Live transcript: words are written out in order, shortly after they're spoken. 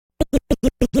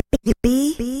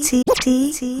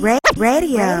BTT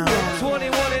Radio.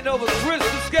 21 and over,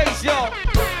 Crystal Skates, y'all.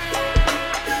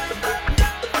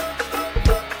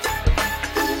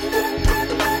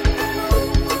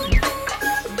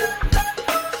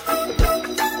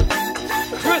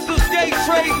 Crystal Skate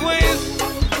trade wins.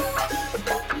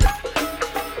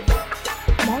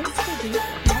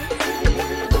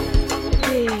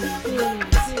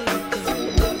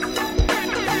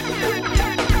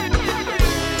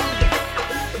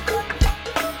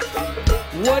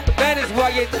 What matters why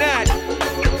you're not?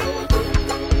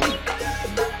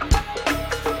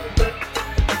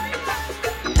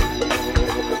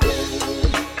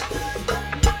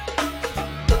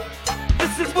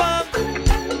 This is why.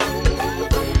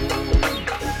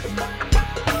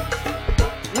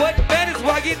 What matters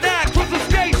why you're not? Crystal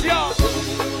Skates, y'all.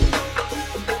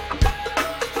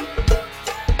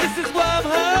 This is why I'm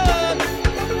hard.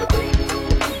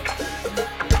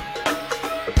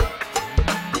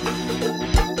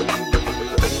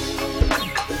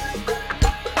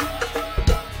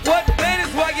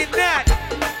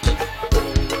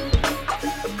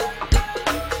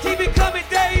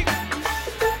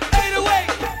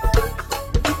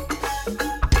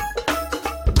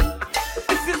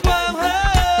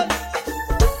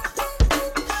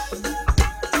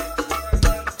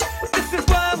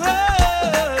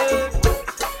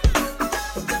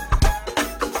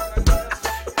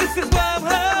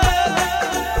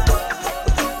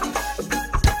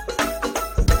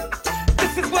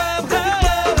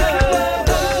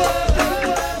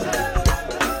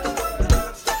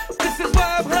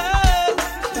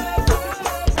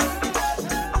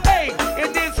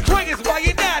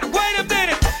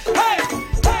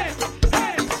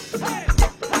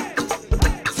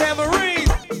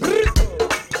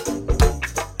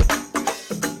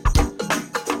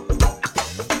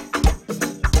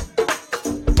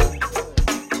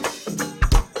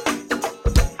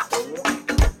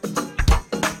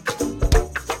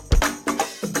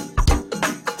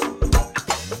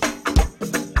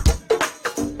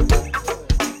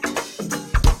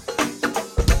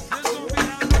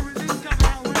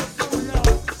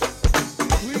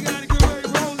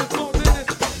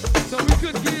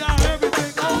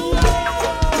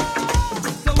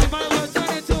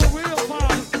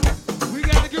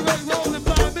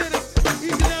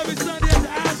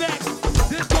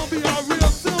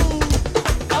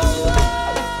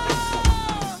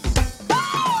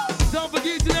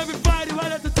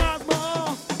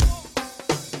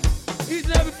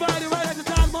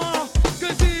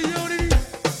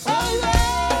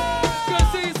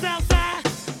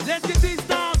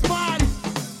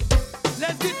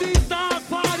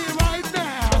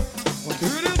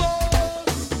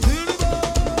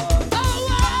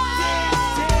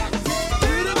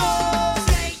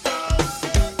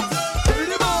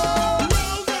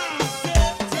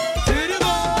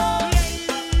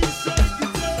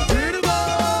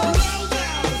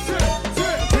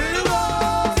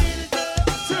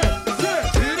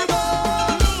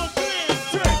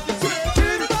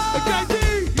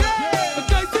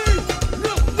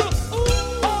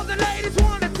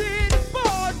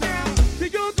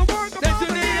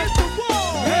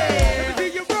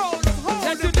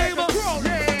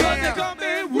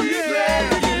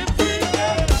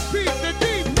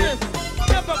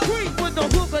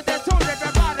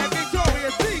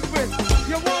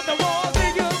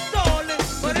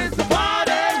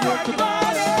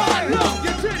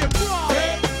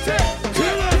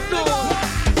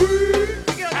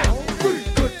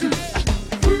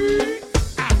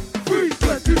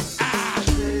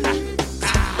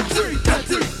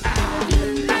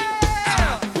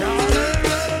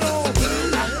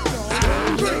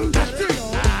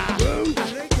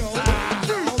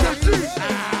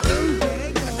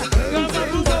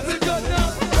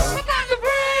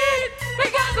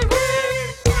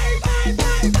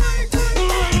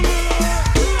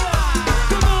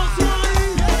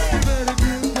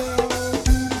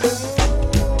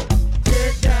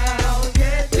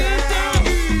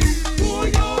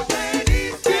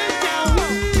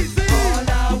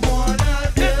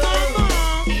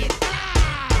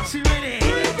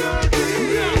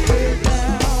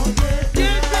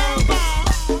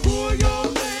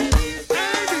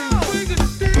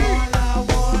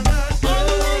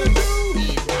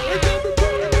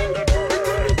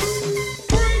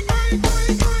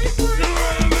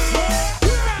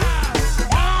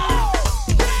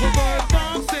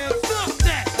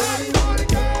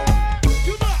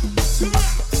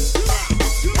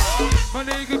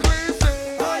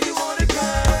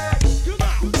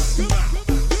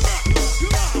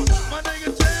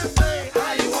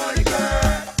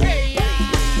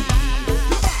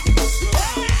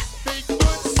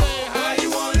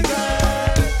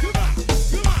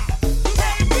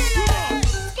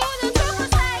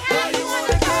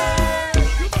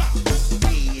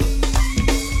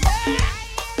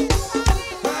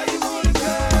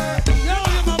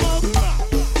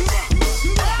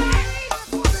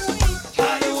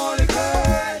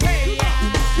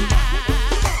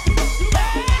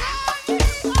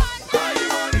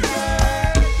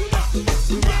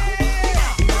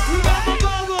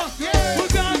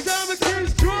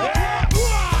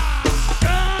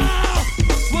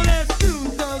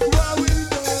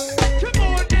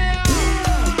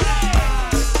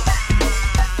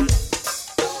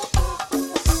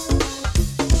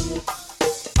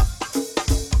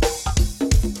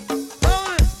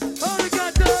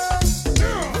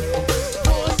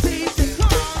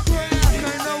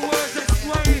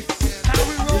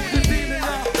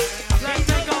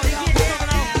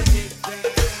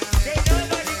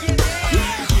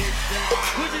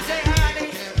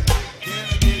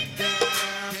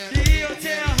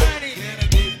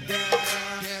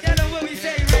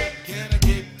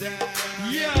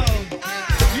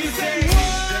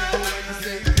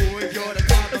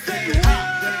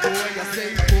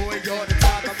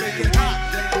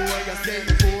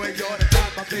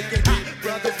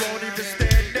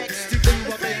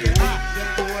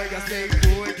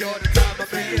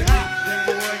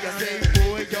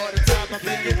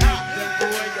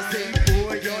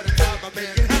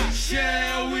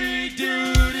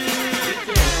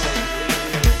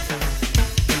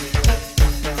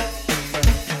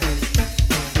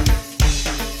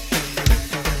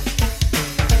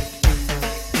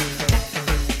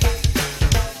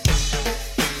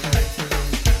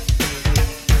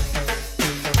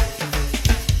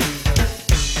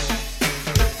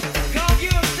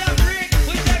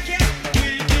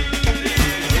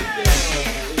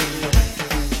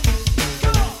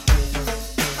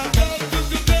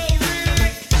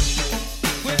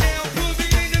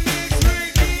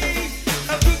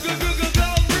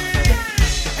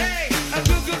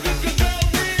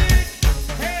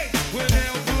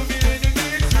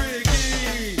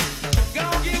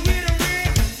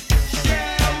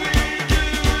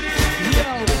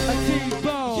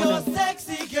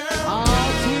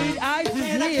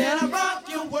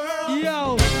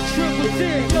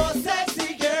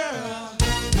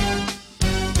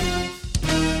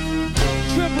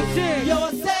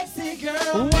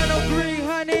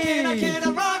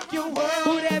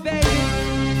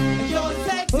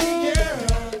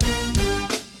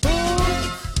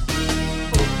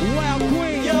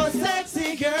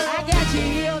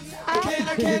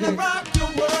 Can I rock your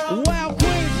world? Well,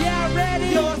 Queens, y'all ready?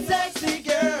 You're a sexy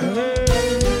girl.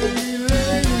 Hey,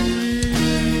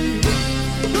 lady.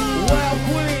 Well,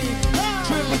 Queens,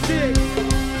 666,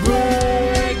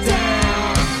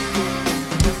 breakdown.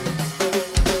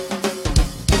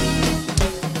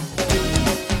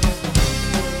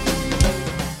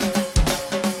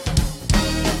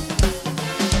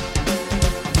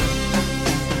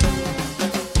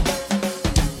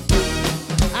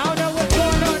 I don't know what's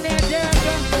going on there,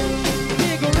 Derrica.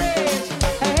 Big Ridge,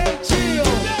 hey, chill.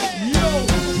 Yo,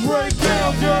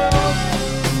 breakdown, girl.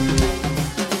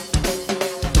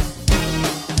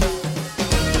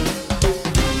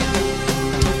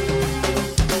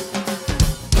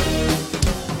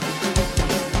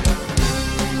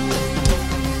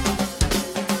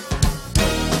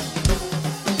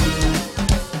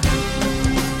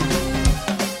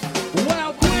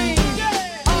 Well, Queens,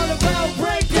 all about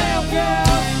breakdown,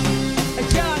 girl. And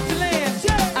Jocelyn,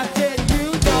 I said you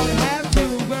don't have to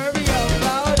worry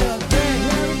about a thing.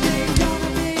 Everything's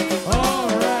gonna be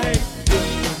alright.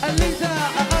 Alisa,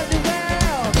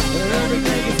 underwear,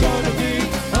 everything is gonna be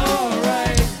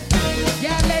alright.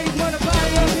 Y'all ladies wanna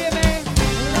party up here, man?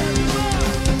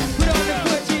 Put on the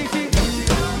foot, Gigi.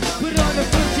 Put on the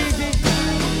foot, Gigi.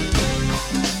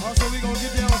 Also, we gonna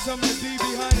get down with some of the BB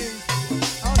honeys.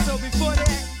 Also, before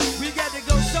that, we got to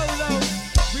go solo.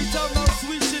 We talking about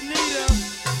Sweet Shanita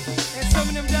and some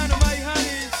of them Dynamite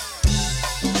honeys.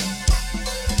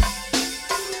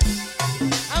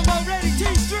 I'm already T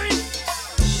Street.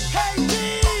 Hey D,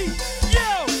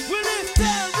 yo, will this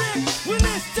time, Rick? Will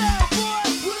this time, boy?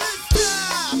 Will this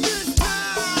time? This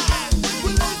time?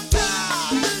 Will this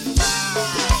time? This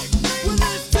time? Will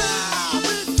this time?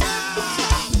 This time?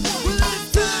 Will this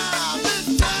time? This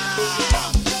time?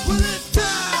 Will this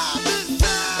time? This time?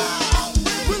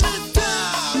 Will this time? This time? Will this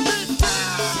time? This time?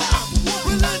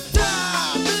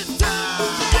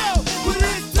 Yo, will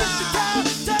this time?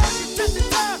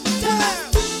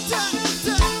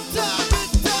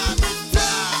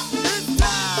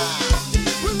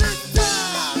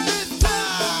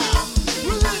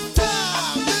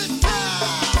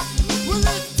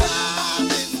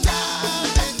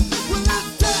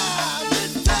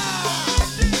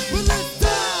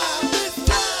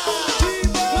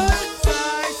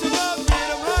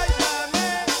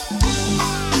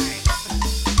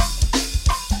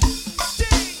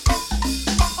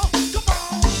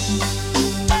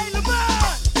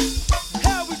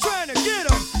 How we tryna get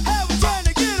 'em? How we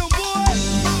tryna get 'em, boy?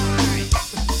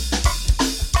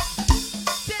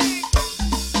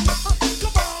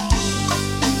 Come on.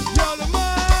 Y'all are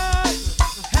mine.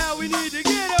 How we need to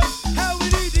get 'em? How we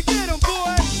need to get 'em,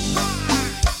 boy?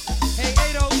 Hey,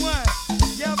 801.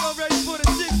 Y'all about ready for the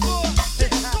 6-4?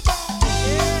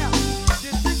 Yeah.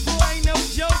 This 6-4 ain't no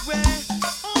joke, man.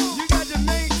 You got to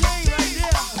maintain right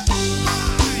there.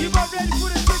 You about ready for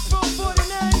the 6-4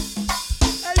 49?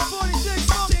 Hey, 46,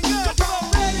 something good. You about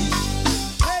ready?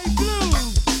 Hey, Blue.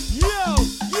 Yo,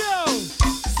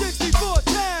 64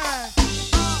 time.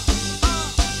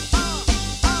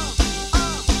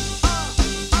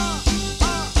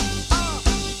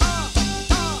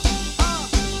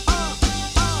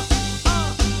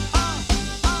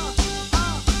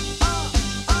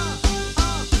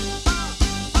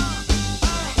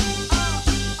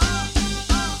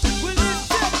 Will this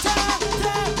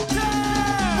time?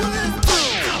 Will this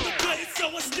Play so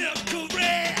I step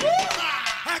correct.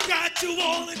 I got you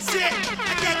all in check.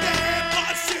 I got the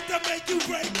hip-hop shit that make you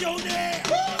break your neck.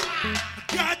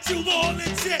 Got you all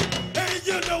in check. And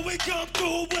you know we come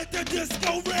through with the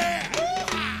disco rap.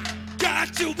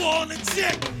 Got you all in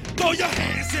check. Throw your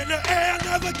hands in the air,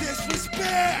 never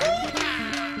disrespect.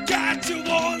 Got you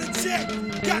all in check.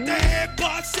 Got the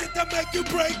hip-hop shit that make you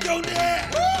break your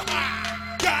neck.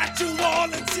 Got you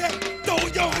all in check. Throw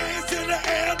your hands in the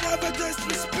air, never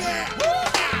disrespect.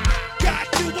 Got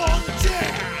you all in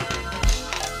check.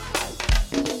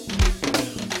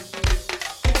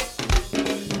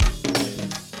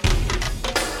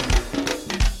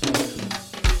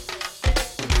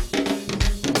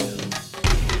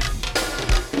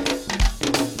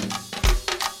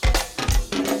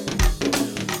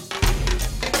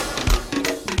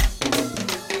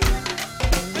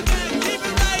 Keep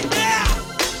it right now.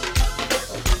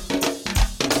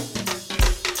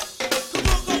 Come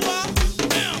on, go up.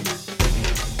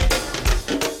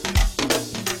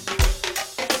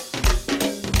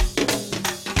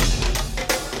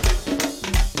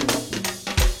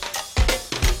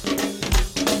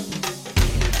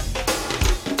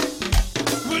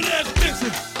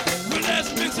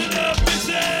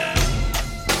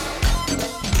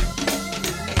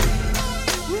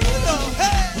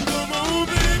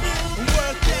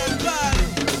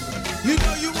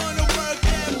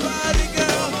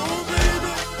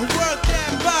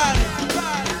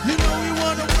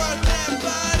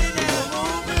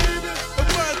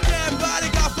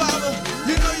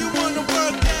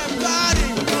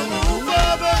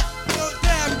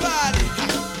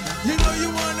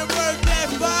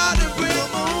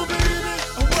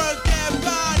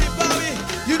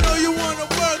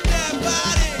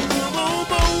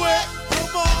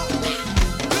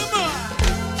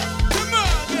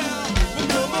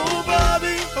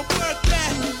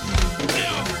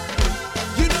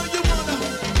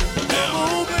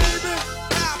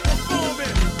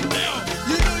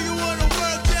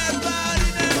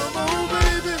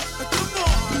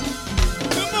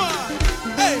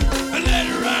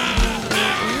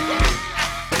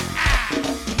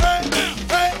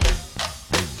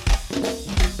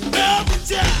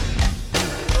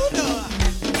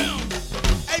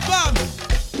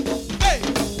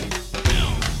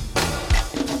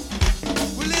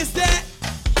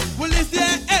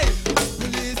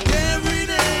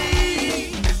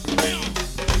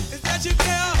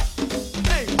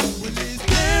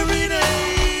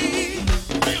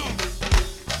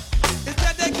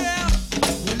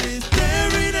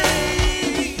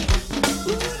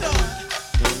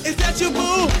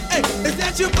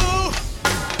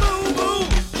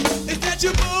 that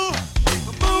your boo?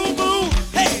 Boo boo.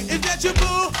 Hey, is that your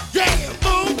boo? Yeah,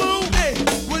 boo boo. Hey,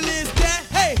 well is that?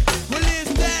 Hey, well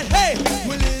is that? Hey,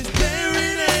 well is there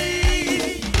it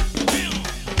ain't?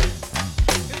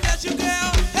 Is that your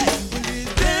girl? Hey, well is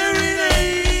there it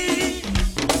ain't?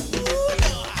 Ooh,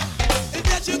 Lord. Is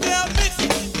that your girl? Mix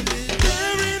it. Well is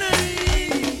there it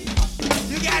ain't?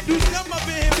 You gotta do something up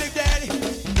in here, Big Daddy.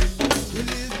 Well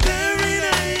is there it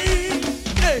ain't?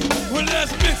 Hey, well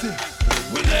let's mix it.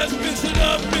 Well let's mix it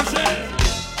up, mix it.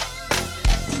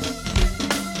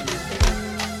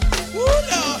 Ooh,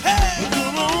 Lord, hey.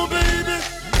 Come on, baby.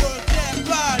 Work that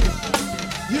body.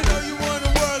 You know you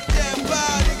wanna work that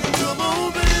body. Come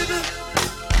on, baby.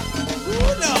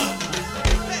 Ooh, Lord.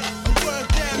 Hey, work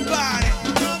that body.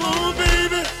 Come on,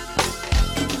 baby.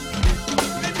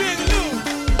 Hey, Big Lou.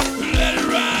 Let it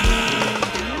ride.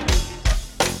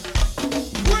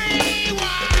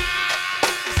 Rewind.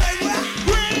 Say what?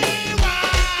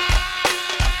 Rewind.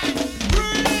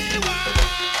 Rewind.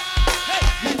 Hey,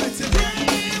 it's a rewind.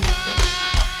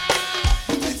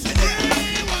 It's a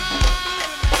rewind.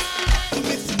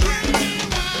 It's a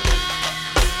rewind.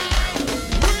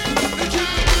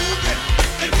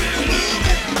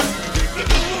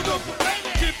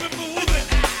 Keep it moving.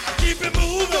 Keep it moving. Keep it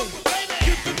moving.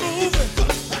 Keep it moving.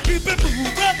 Keep it moving.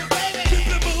 Keep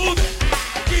it moving.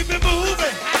 Keep it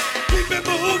moving. Keep it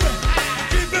moving.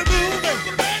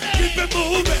 Keep it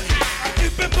moving.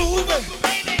 Keep it moving.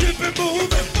 Keep it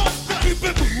moving. Keep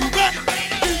it moving.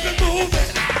 Keep it moving.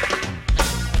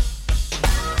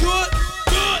 Good.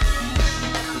 Good.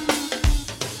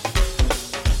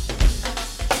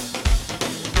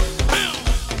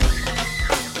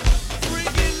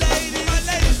 Freaky ladies. My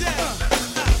ladies out.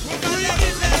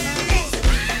 Freaky ladies.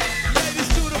 Ladies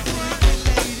to the front.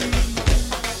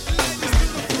 Ladies to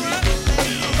the front.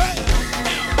 Hey.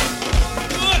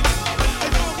 Good. Hey,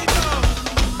 funky dog.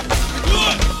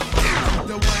 Good.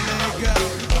 The one leg up.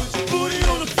 Put your booty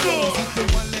on the floor. The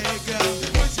one leg up.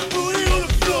 Put your booty on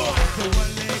the floor. The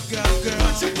one leg up, girl.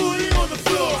 Put your booty on the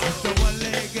floor. The one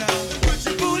leg up. Put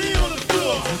your booty on the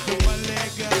floor. The one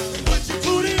leg up. Put your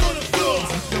booty on the floor.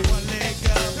 The one leg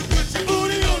up. Put your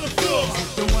booty on the floor.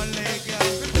 The one leg up.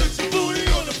 Put your booty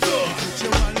on the floor. Put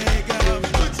your one leg up.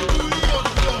 Put your booty on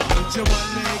the floor. Put your one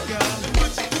leg up.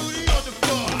 Put your booty on the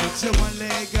floor. Put your one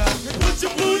leg up. Put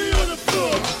your booty on the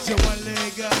floor. Put your one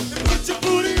leg up. Put your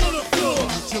booty on the floor.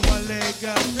 Put your one leg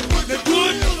up. Put the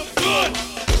good on the floor.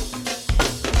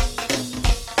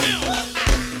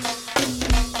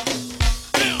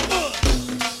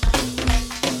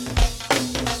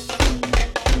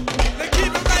 Now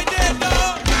keep it right there,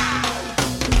 dog.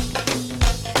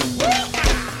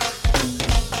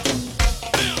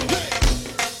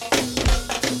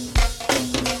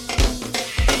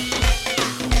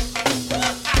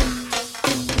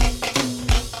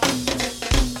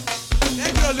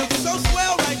 That girl looks so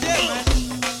swell right there, man.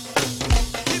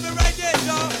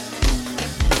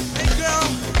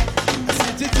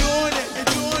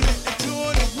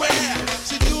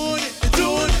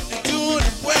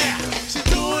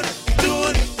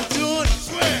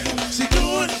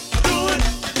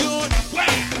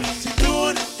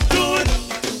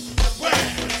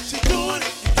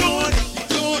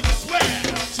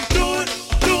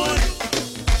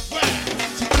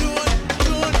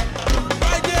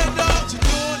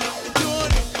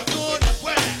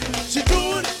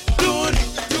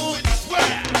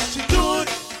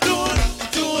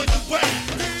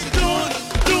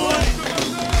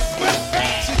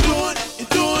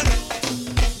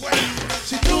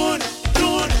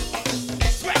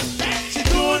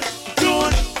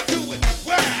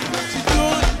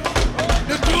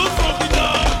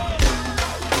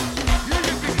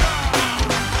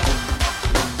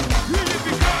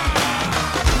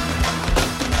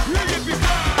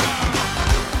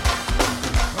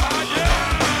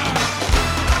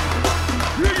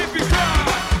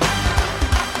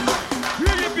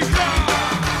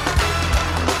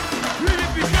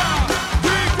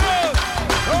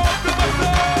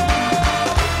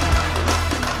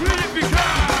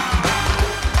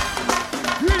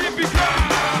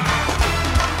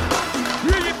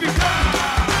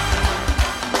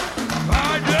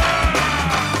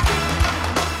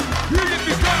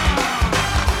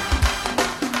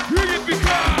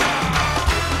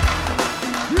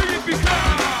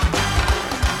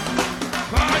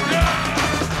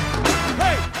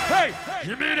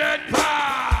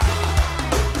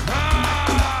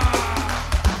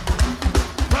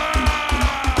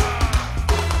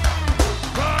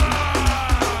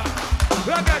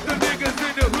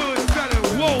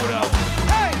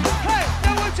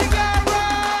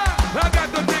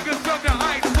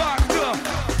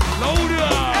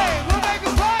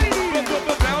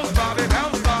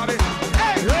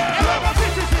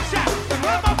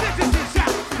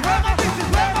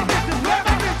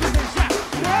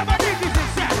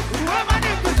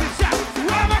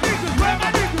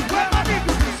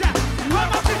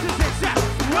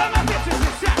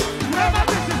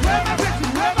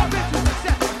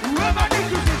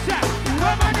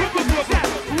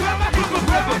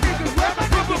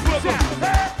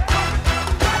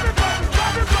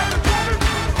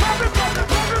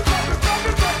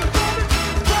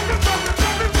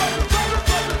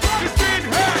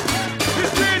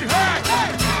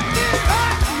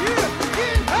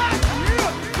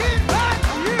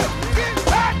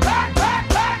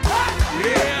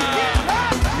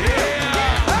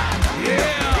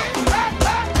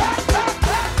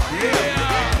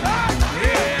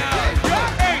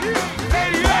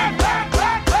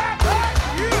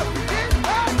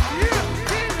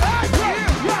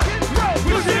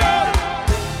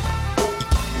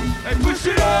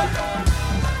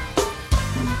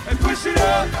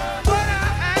 what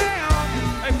I am.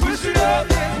 Hey, push it up,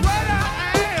 is what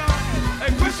I am.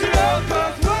 Hey, push it up,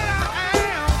 'cause what I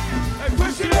am. Hey,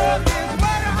 push it up, is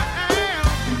what I am.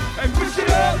 Hey, push it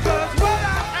up, 'cause what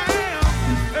I am.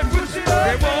 Hey, push it up.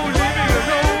 They won't leave me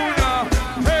alone now.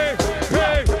 Hey,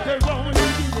 hey, they won't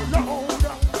leave me alone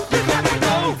now. You gotta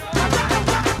know.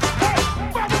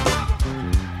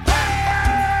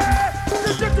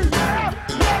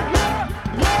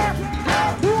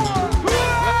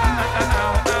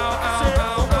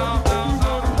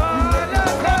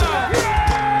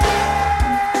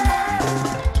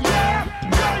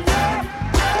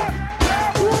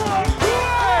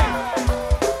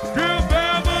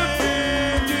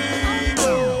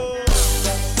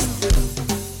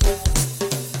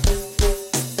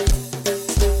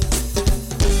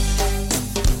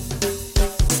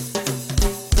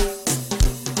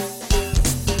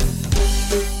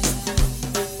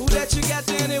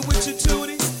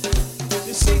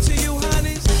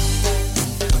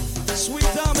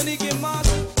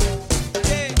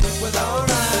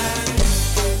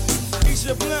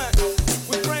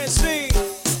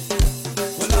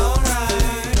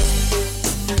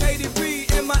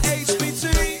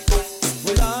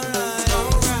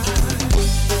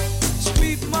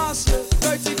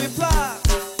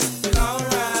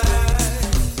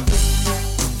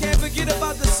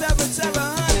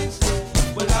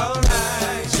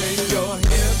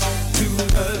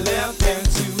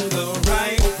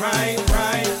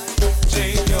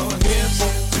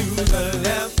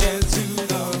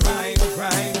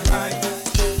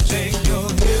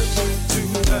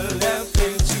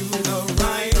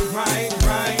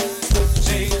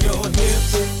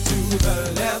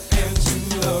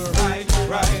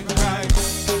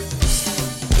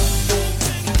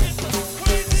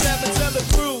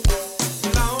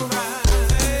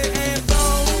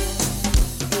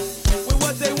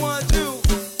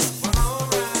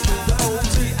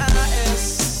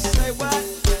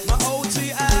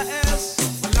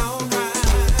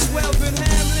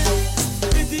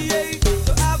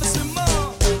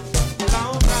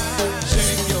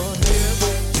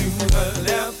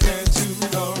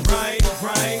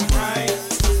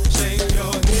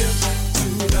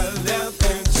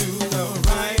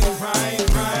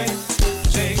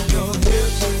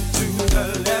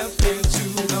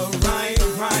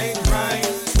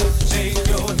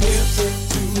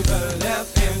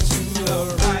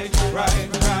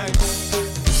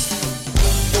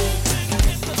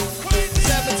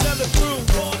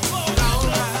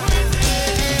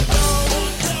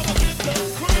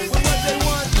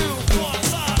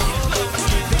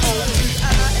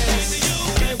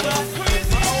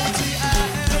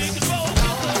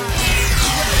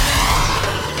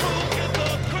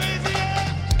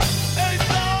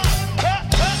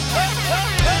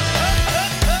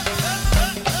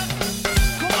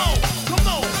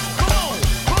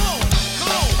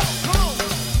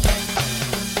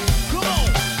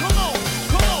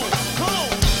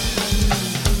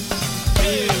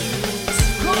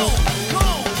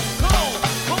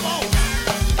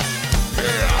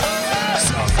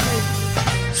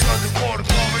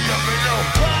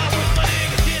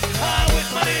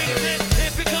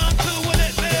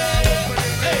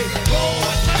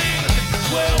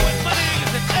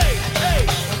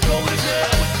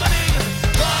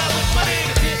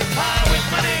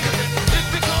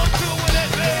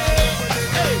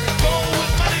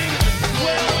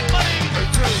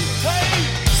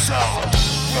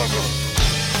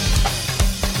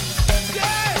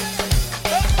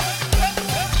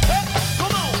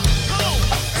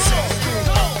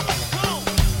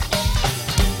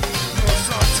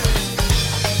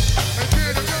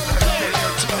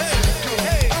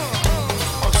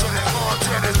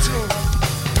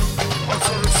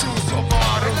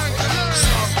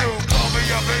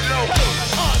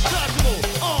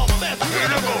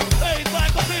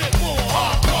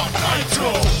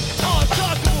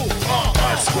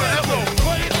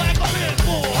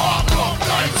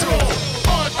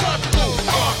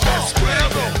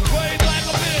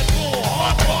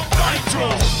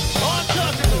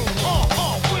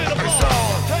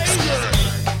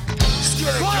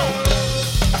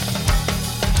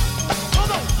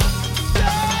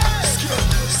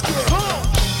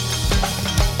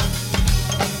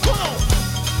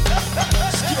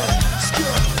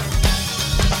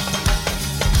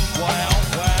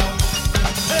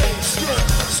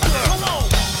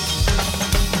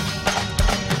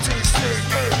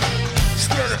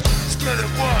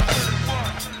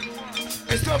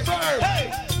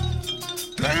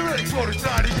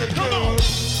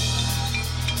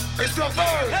 It's the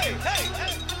verse. Hey, hey,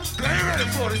 hey. They ready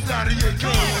for this 98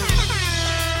 gun.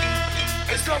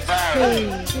 It's the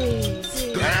van.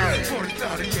 Damn,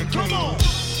 40,000 here. Come on.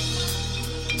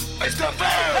 It's the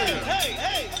van.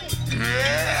 Hey.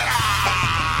 Yeah.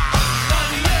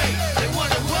 98, they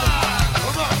wanna ride.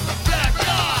 Come on. Black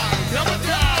guy, never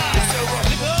die. It's the rock.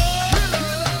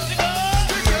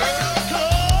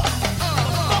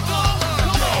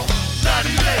 Come on.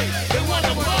 98, they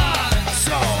wanna ride.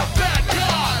 So, black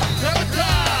guy, never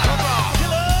die. Come on.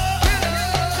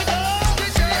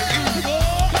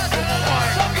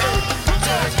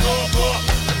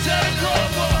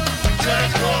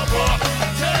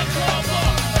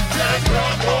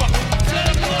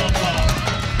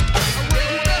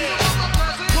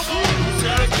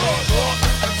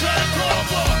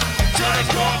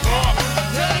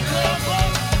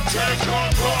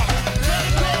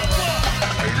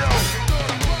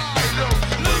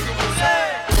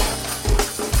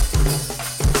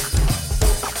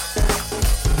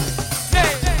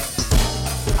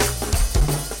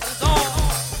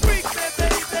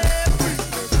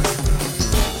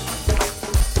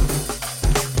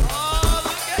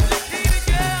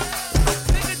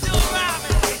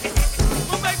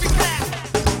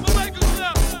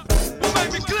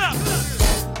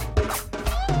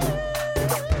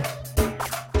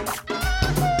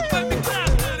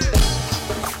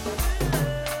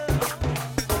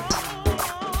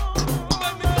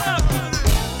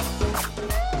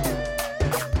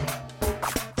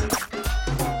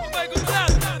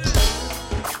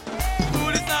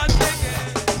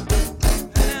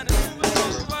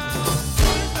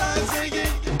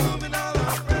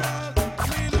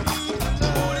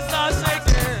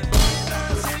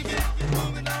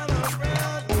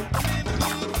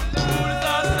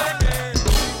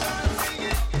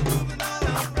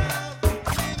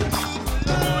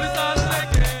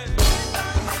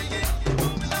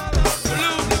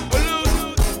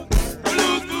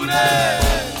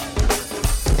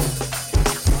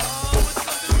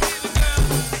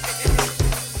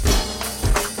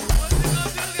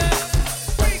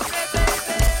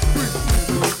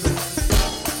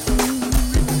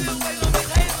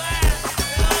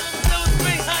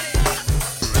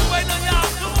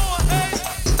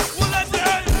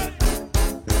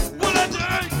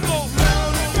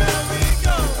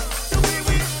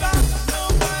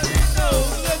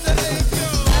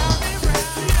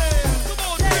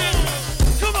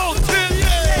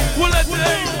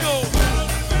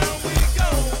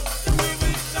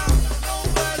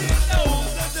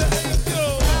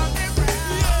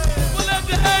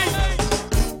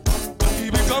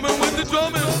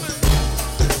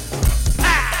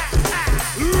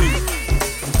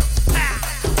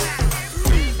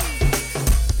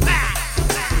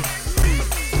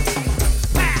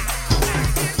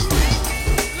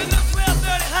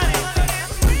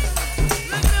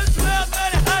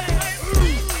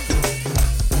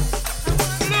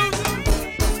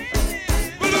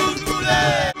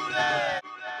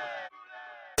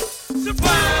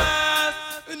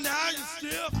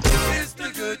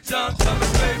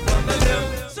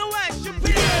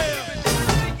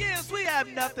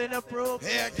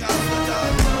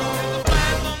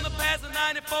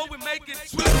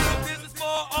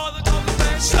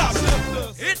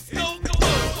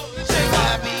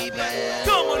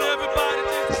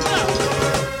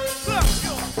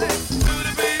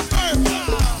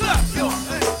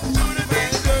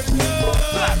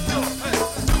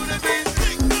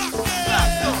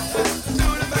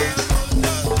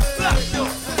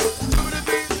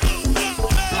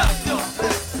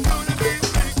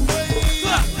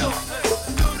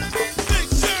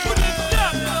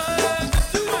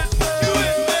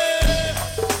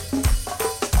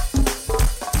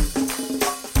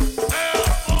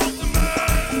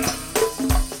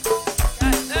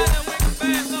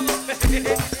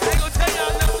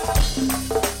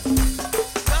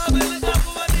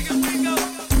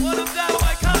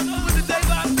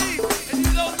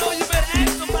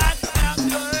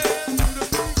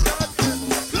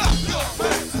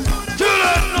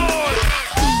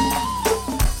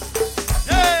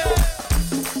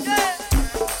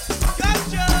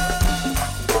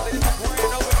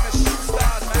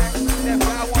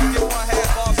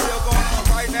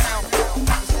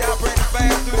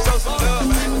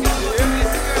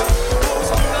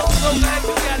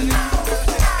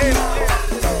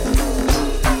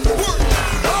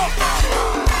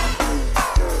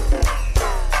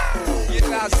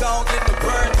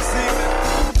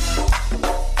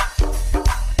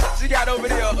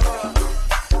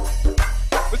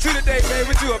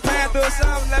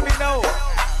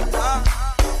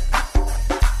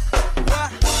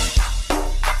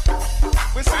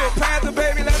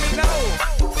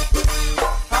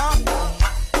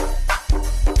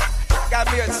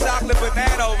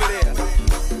 man over there.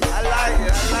 I like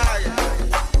it, I like it.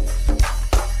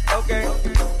 Okay.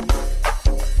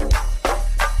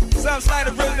 Some slight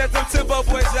of rhythm that them tempo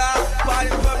boys, y'all. Party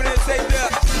pumping and take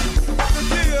that.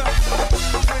 Yeah.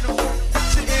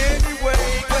 Anyway,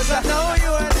 cause I know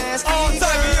you're an ass. Oh,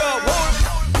 turn me up, boy.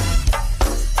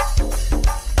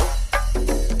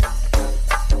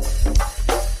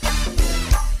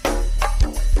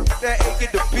 That ain't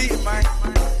get the beat, man.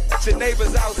 Your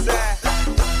neighbors outside.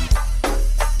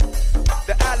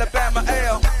 The Alabama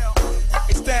L.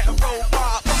 It's Stanton Road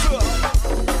Mob.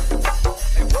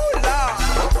 Hey, woo, Lord.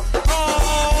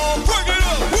 Oh, bring it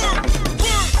up. Work,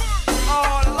 work. Oh,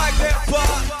 I like that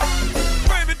part.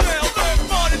 Bring me down, let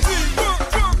Marty T. Work,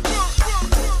 work, work, work,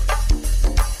 work.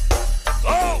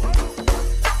 Oh.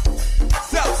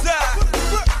 Southside.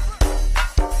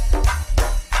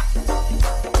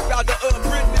 About to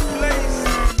upgrade this place.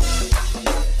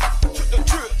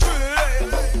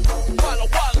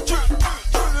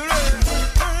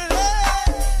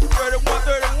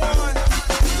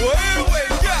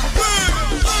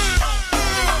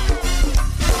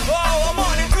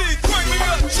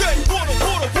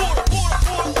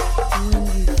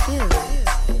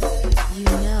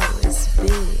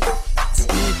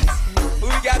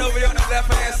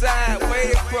 Side, way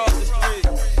across the street.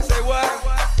 Say what?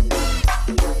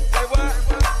 Say what?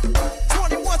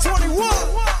 21, 21.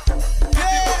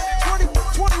 Yeah, 20,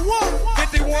 21. 51,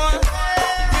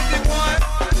 51,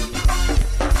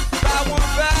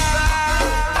 515,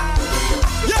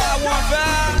 yeah, 515.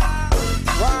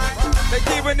 Right? They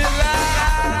keeping it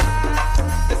live.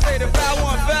 They say the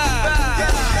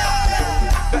 515.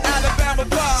 The Alabama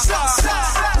bar.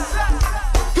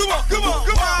 Come on, come on,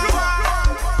 come on.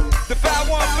 The 515,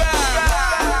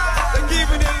 they're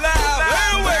keeping it loud.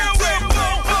 Anyway,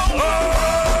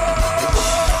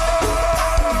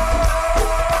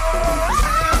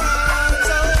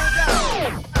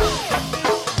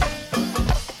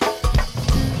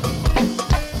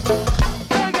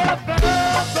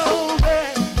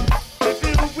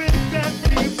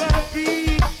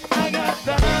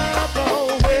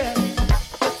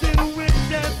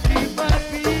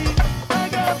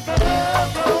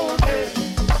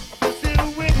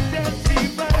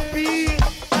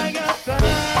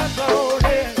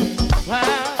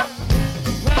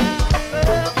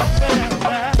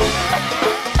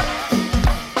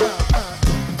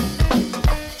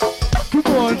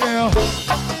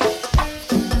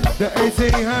 the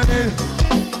 1800,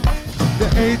 the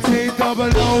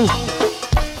 1800,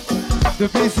 the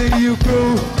BCU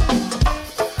crew.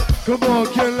 Come on,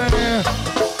 killer.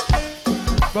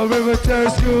 My river turn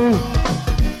school.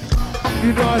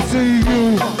 You know I see you.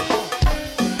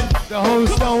 The whole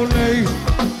Stone Lake.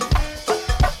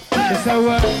 That's how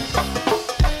what?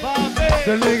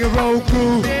 The nigga road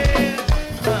crew.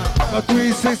 My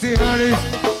 360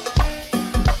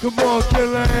 Come on,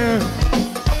 killer.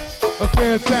 A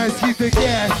fair fast, keep the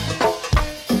gas.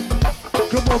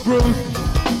 Come on, Bruce.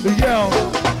 Yo.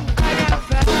 I got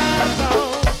 5 on.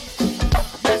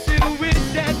 Messing with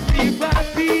that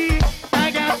B-Bop. I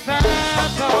got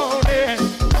 5 on it.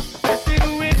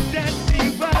 Messing with that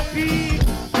B-Bop.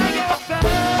 I got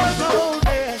 5 on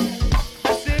it.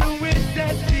 Messing with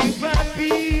that B-Bop.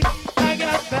 I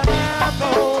got 5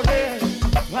 on it.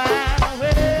 Wow,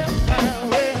 well.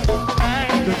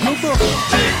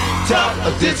 Top,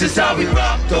 this is how we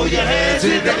rock. Throw your hands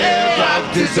in the air,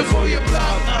 rock. This is for your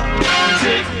block.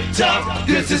 Tick tock,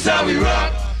 this is how we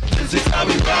rock. This is how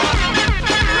we rock.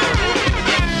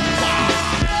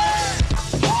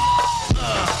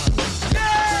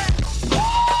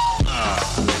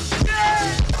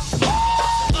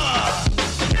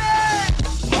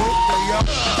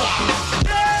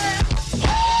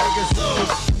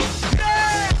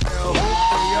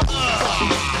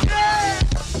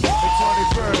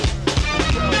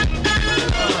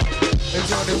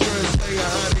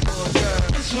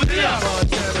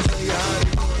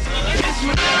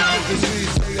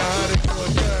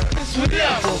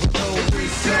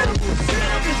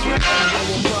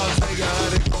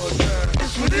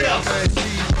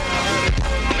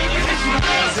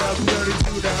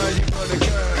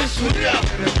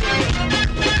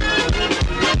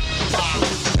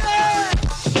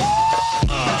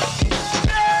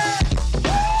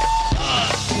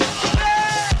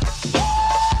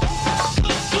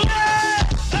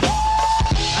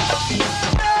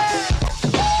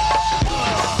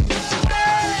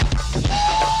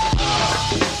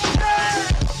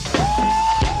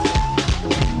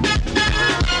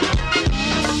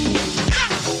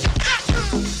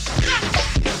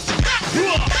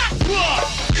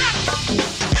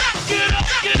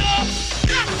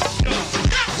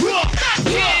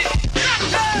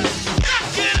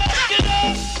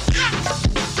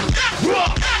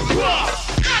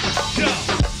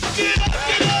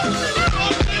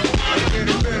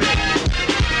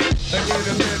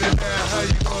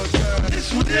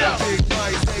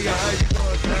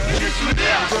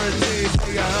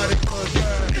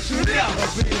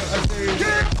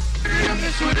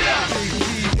 This one up.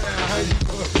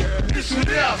 This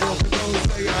one up. This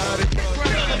one up.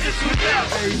 This one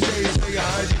up.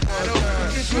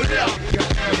 This one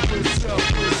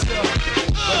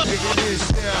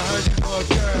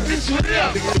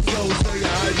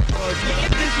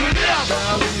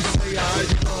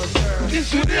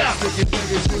up.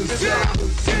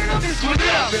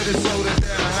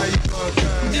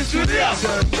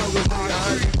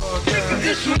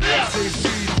 This one up.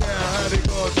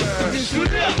 This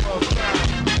one up.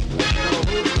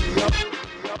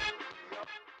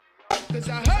 Cause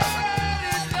I heard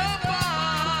it's the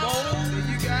bomb.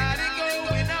 You got it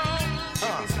going on.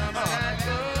 Give me some of that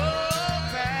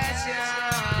good passion,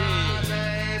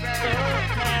 baby.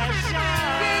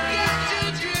 We got you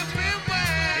dripping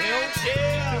wet.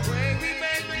 The way we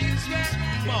make you sweat.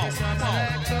 Give me some of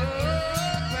that good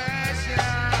passion,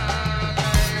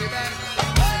 baby.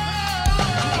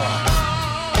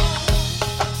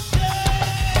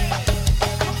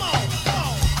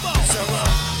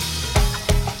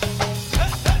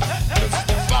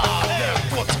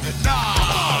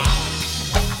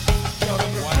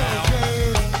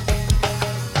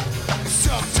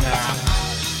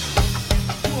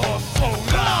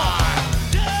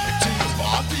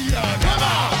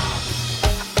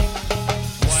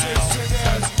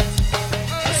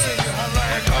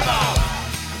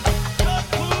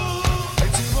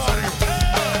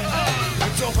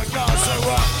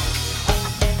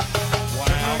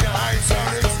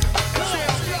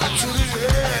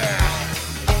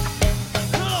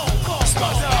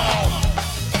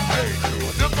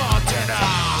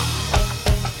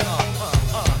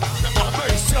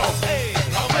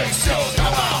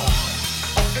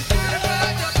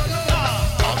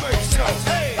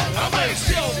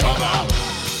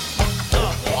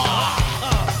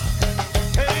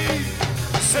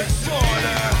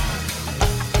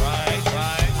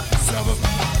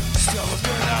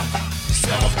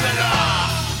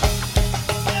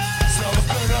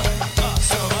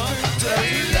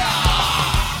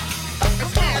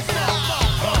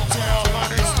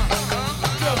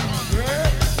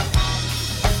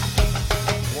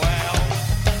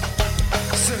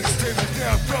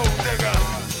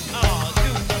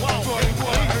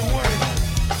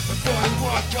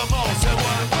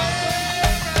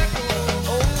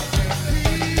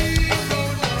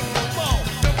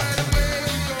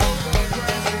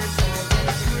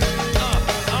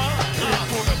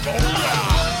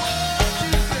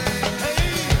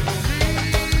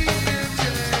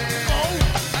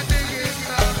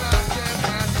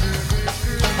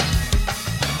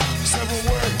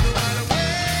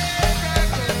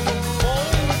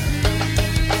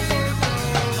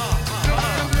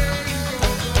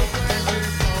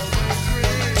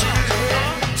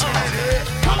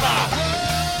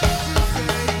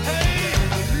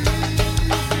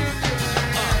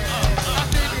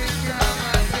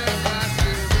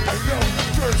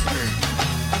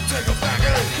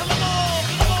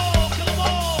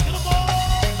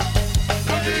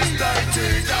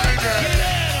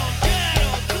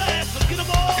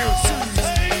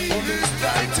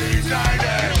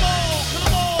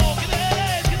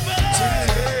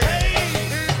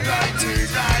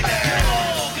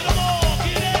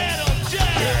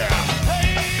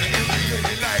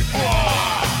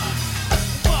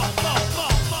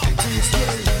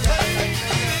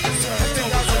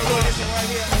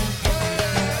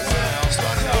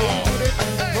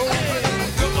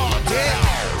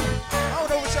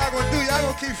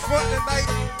 Keep fronting tonight,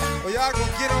 or y'all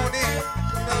gonna get on in. You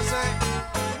know what I'm saying?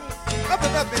 Up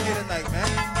and up in here tonight, man.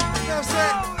 You know what I'm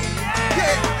saying?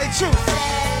 Yeah, hey, true.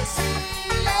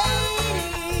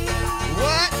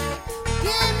 What?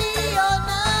 Give me your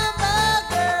number,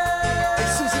 girl. Hey,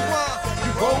 Susie Wan,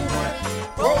 you roll with it,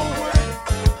 roll with it.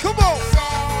 Come on.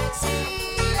 Sexy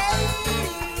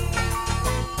lady,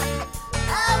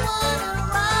 I wanna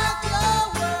rock your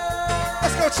world.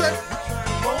 Let's go, Trey.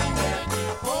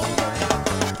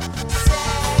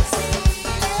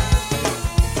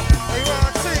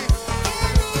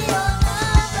 Give me your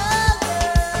number, girl.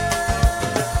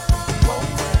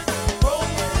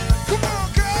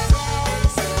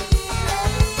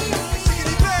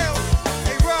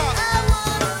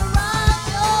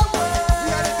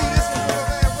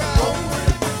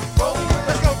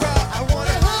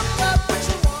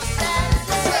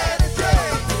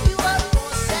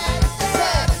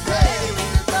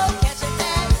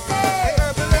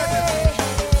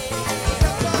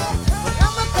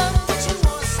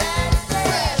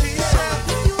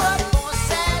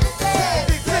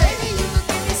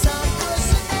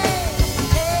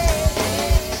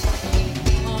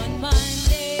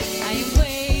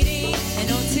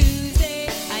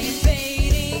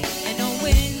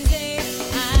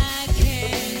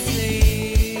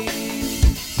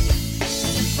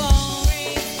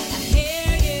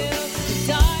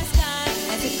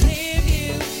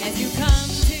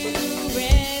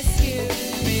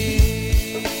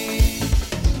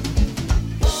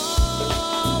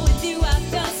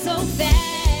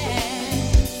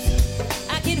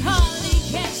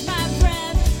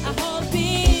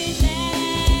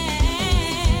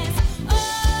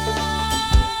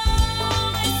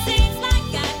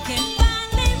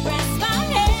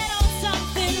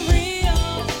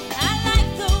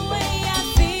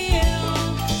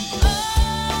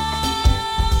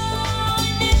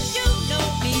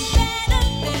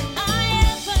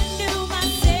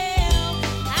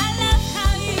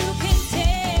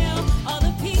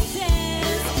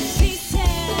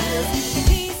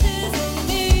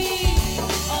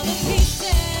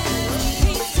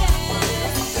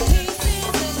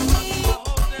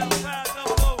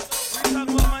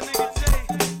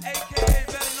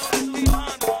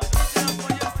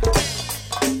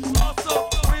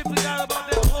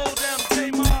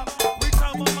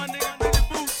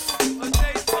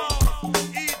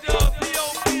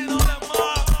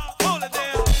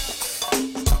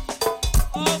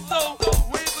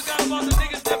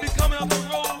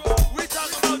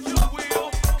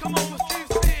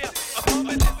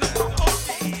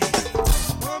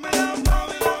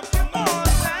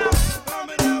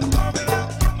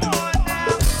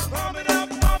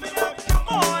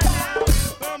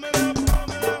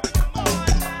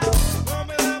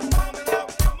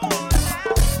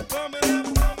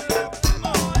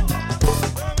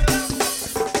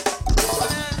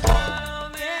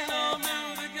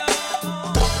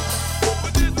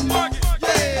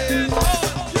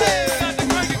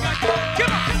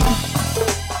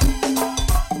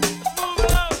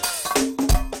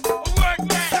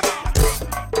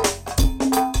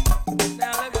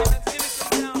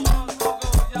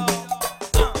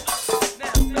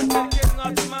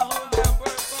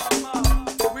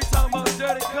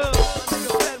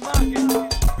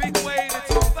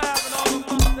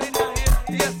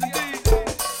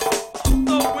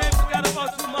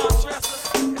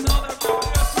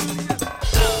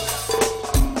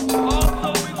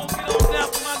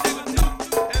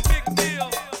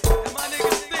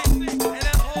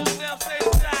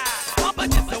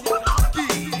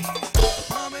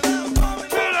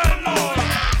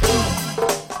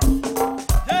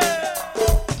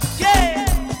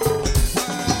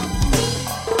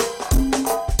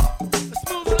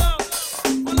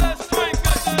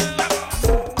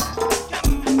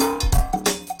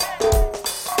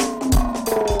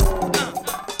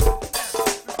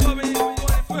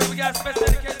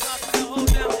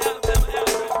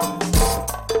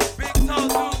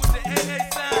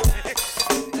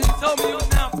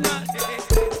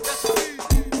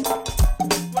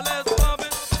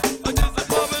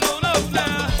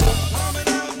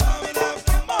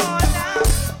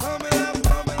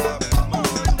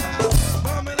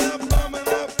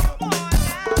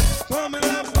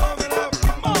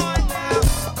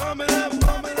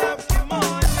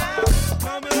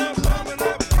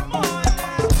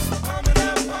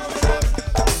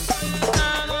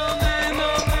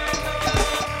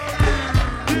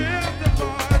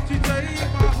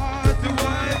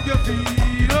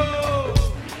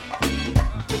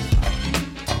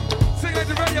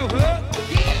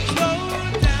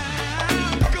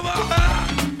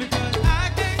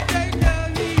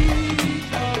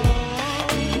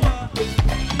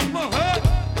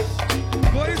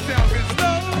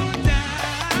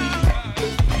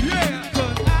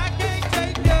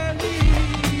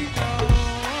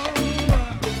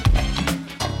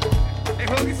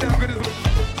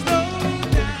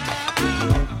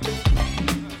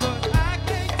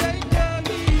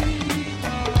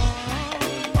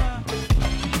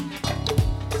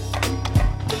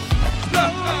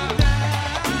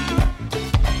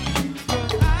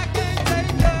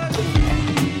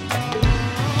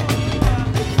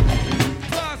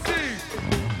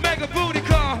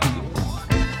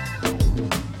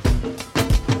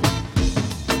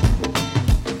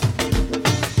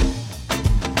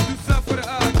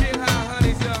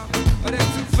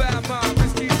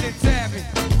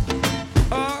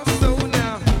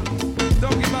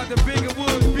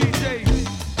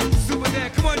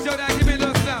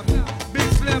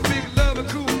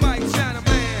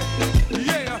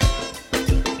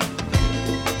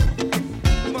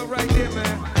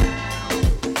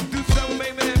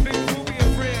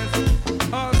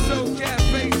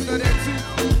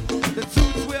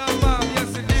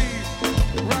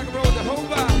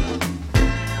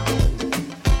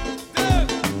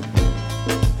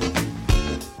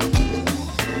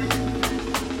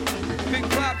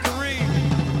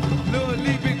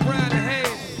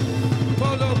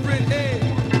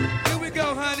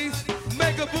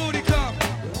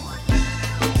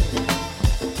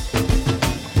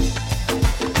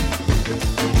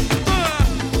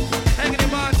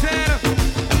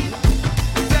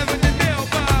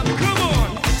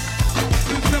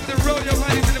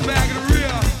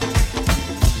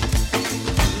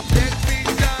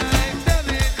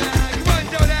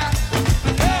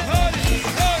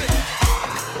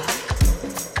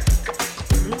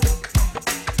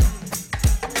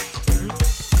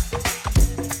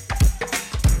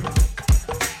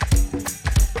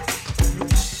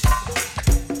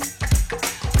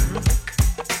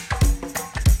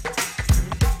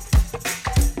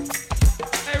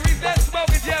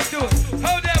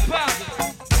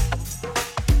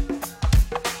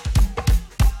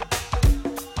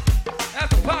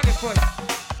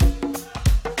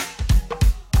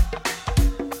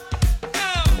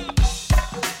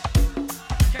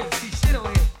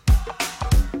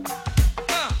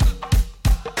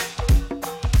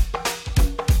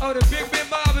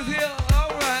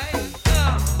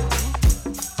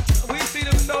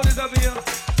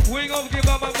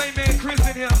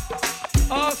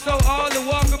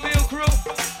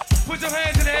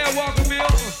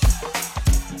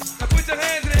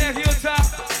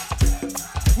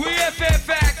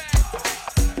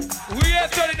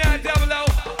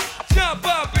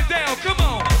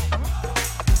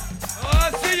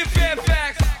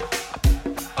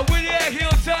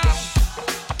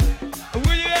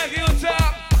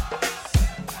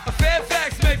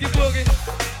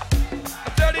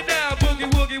 Woogie,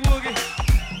 woogie, woogie.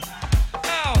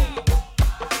 Oh.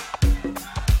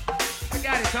 I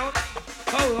got it, Tony.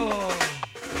 Oh.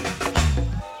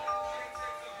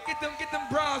 Get them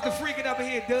bras to freaking up in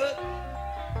here, Doug.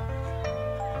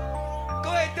 Go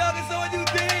ahead, Doug. It's on you,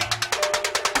 D.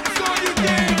 It's on you, D.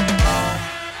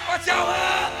 Watch out,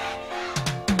 huh?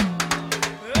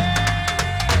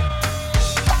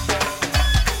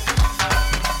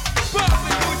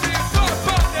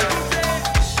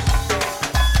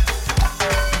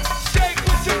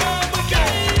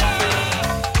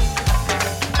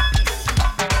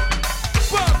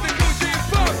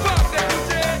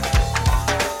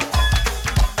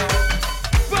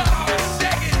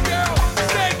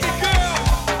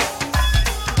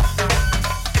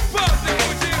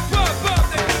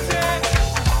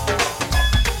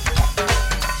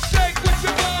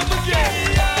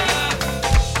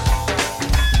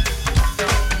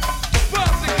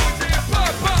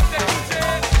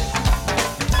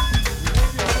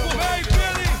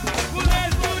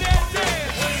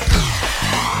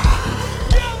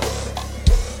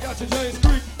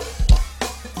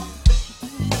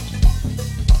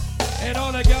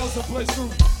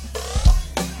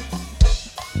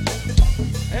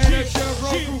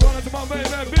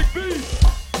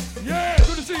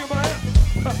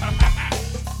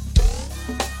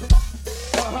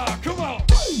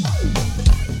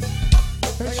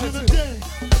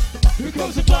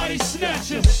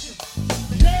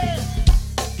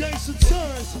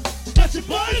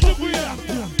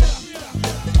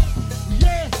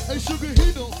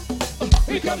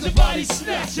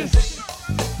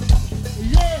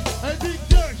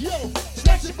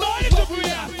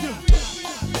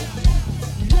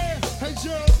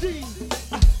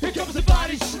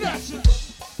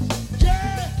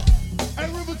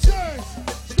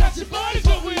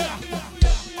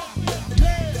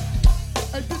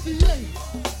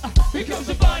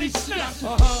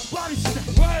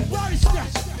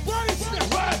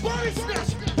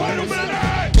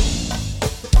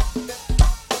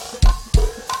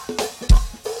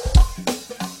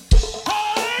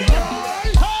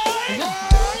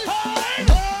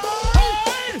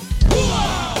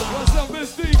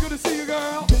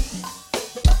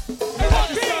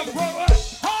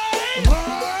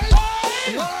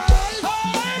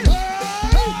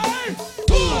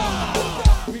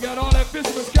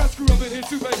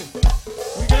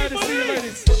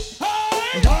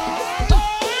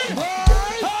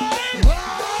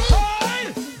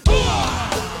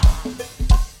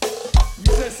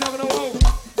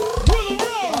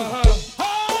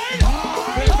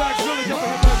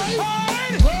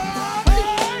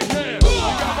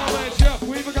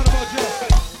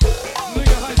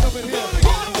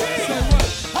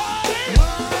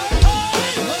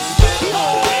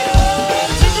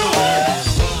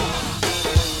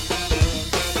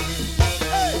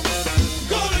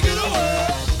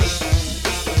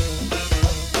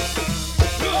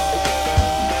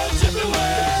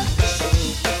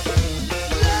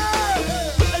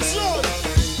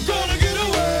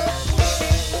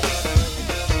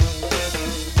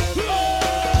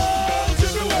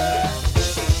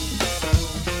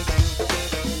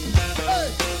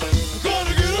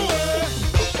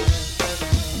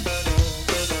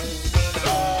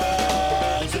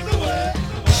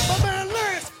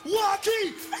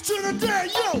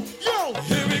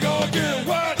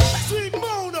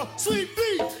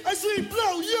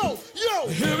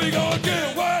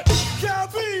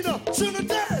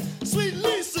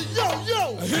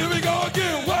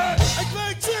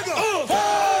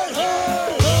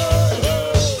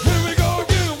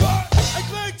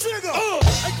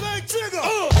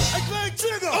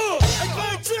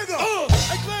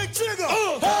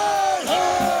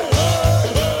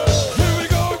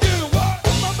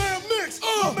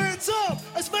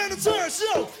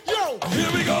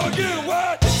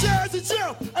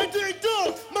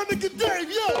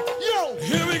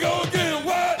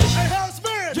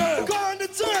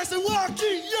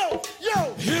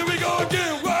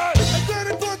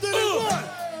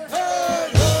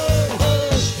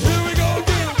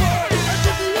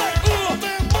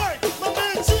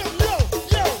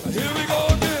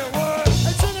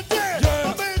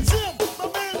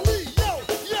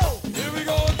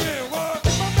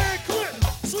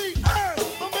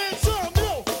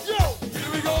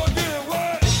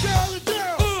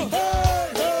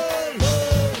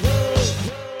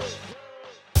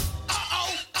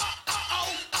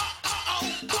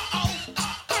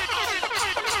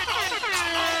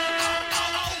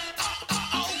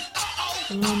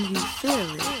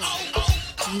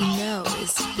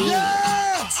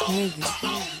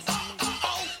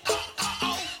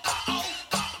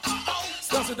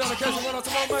 in case you went out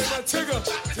to my man Tigger.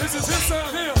 This is his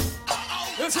sound here.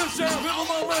 This is his jam. Here with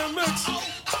my man Mix.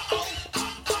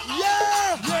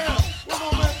 Yeah! Yeah, with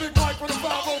my man Big Mike from the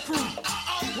 5-0 crew.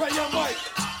 Right, young Mike.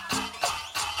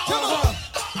 Come on!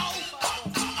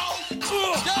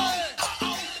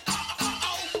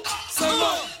 Say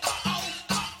what?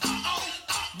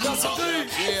 Yes, indeed.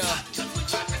 Yeah.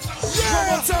 One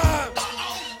more time.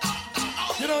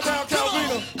 Get on down,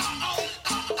 Calvino.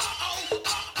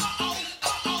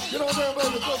 Get on down,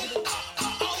 baby.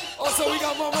 Also, we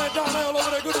got my man Donnell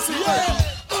over there. Good to see you, baby.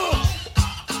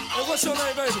 Hey, what's your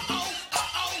name, baby?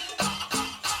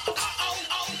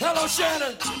 Hello,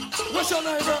 Shannon. What's your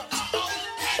name, girl?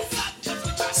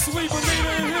 Sweet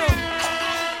Bonita in here.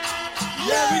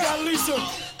 Yeah, we got Lisa.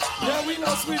 Yeah, we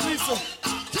know Sweet Lisa.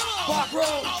 Park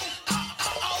Road.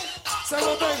 Say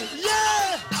what, baby?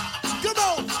 Yeah! Come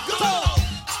on! Come on!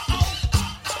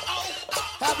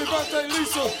 Happy birthday,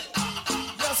 Lisa.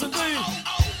 Yes, indeed.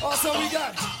 Also, we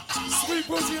got Sweet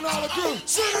Boozy and all the crew.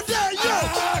 Sing it down,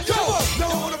 yeah! Come on.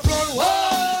 Don't wanna blow the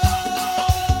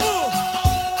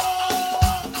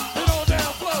Hit on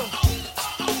down, flow.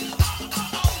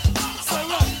 Say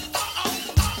what?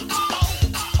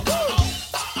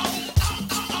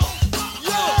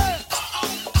 Yeah!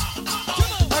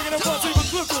 Hanging up on Team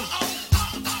Brooklyn.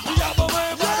 We got my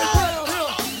man Bobby Brown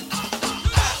here.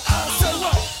 Say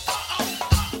what?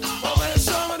 My man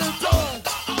Sherman and Don.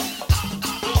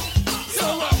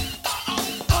 Say what?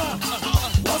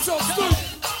 What's up, Stu?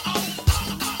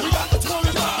 We got the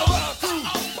 25-hour crew.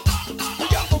 We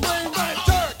got my main man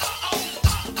Dirk.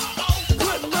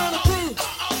 Clinton and the crew.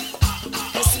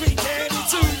 And Sweet Candy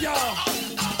too, y'all.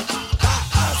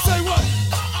 Say what?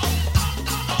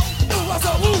 What's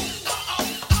up, woo?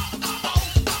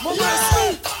 My man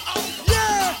Snoop.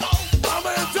 Yeah! My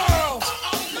man Daryl.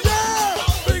 Yeah!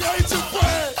 Big Agent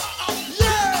Brad.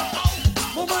 Yeah!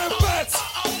 My man Bats.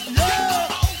 Yeah!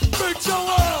 Big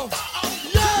Joel.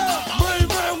 Yeah! Main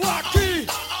man Waukee.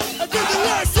 And give the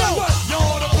lights Say out! what? You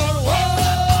wanna blow the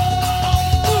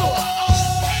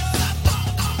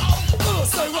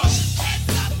Say what?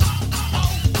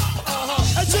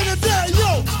 And to the day,